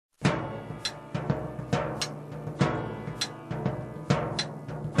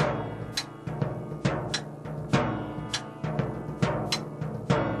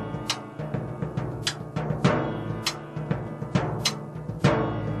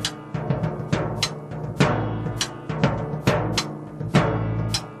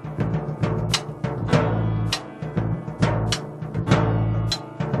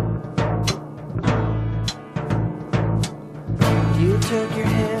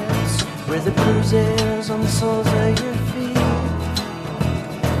with the bruises on the soles of your feet.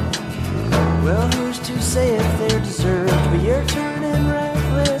 Well, who's to say if they're deserved? But you're turning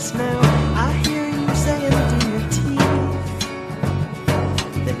reckless now. I hear you saying through your teeth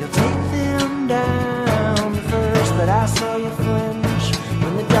that you'll take them down first. But I saw you flinch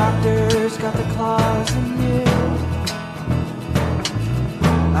when the doctors got the claws in you.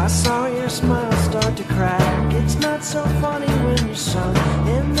 I saw your smile start to crack. It's not so funny when you're sunk,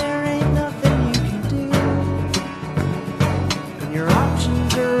 and there ain't nothing you can do. And your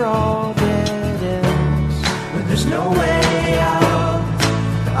options are all dead ends. But there's no way out.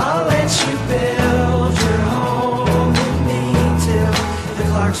 I'll let you build your home with me till the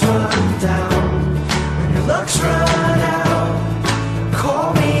clocks run down. When your luck's run out,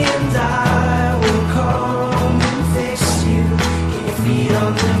 call me and I will come and fix you. Get your feet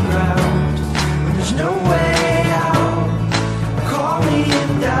on the ground. When there's no way out, call me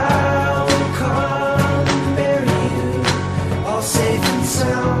and I will come and bury you all safe and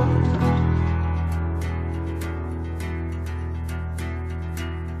sound.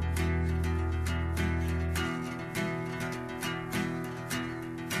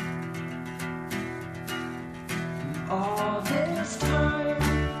 All this time,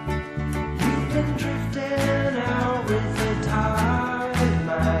 you've been drifting out with the tide,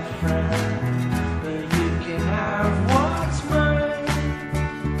 my friend. But you can have what's mine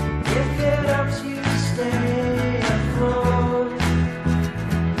if it helps you stay afloat.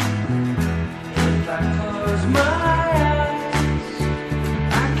 If I close my eyes,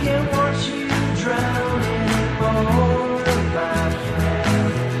 I can't watch you drown anymore, my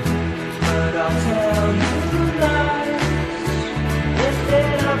friend. But I'll tell you lies if it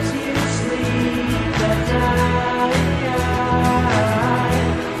helps you sleep at night.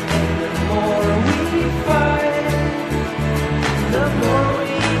 And the more we fight, the more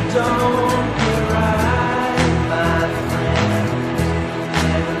we don't get right, my friend.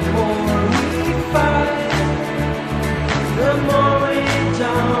 And the more we fight, the more we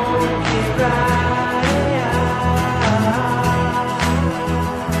don't get right.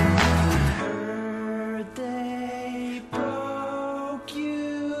 Heard they broke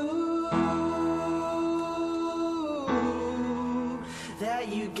you, that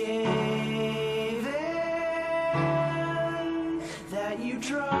you gave in, that you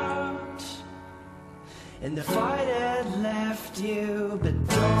dropped, and the fight had left you. But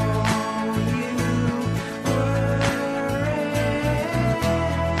don't you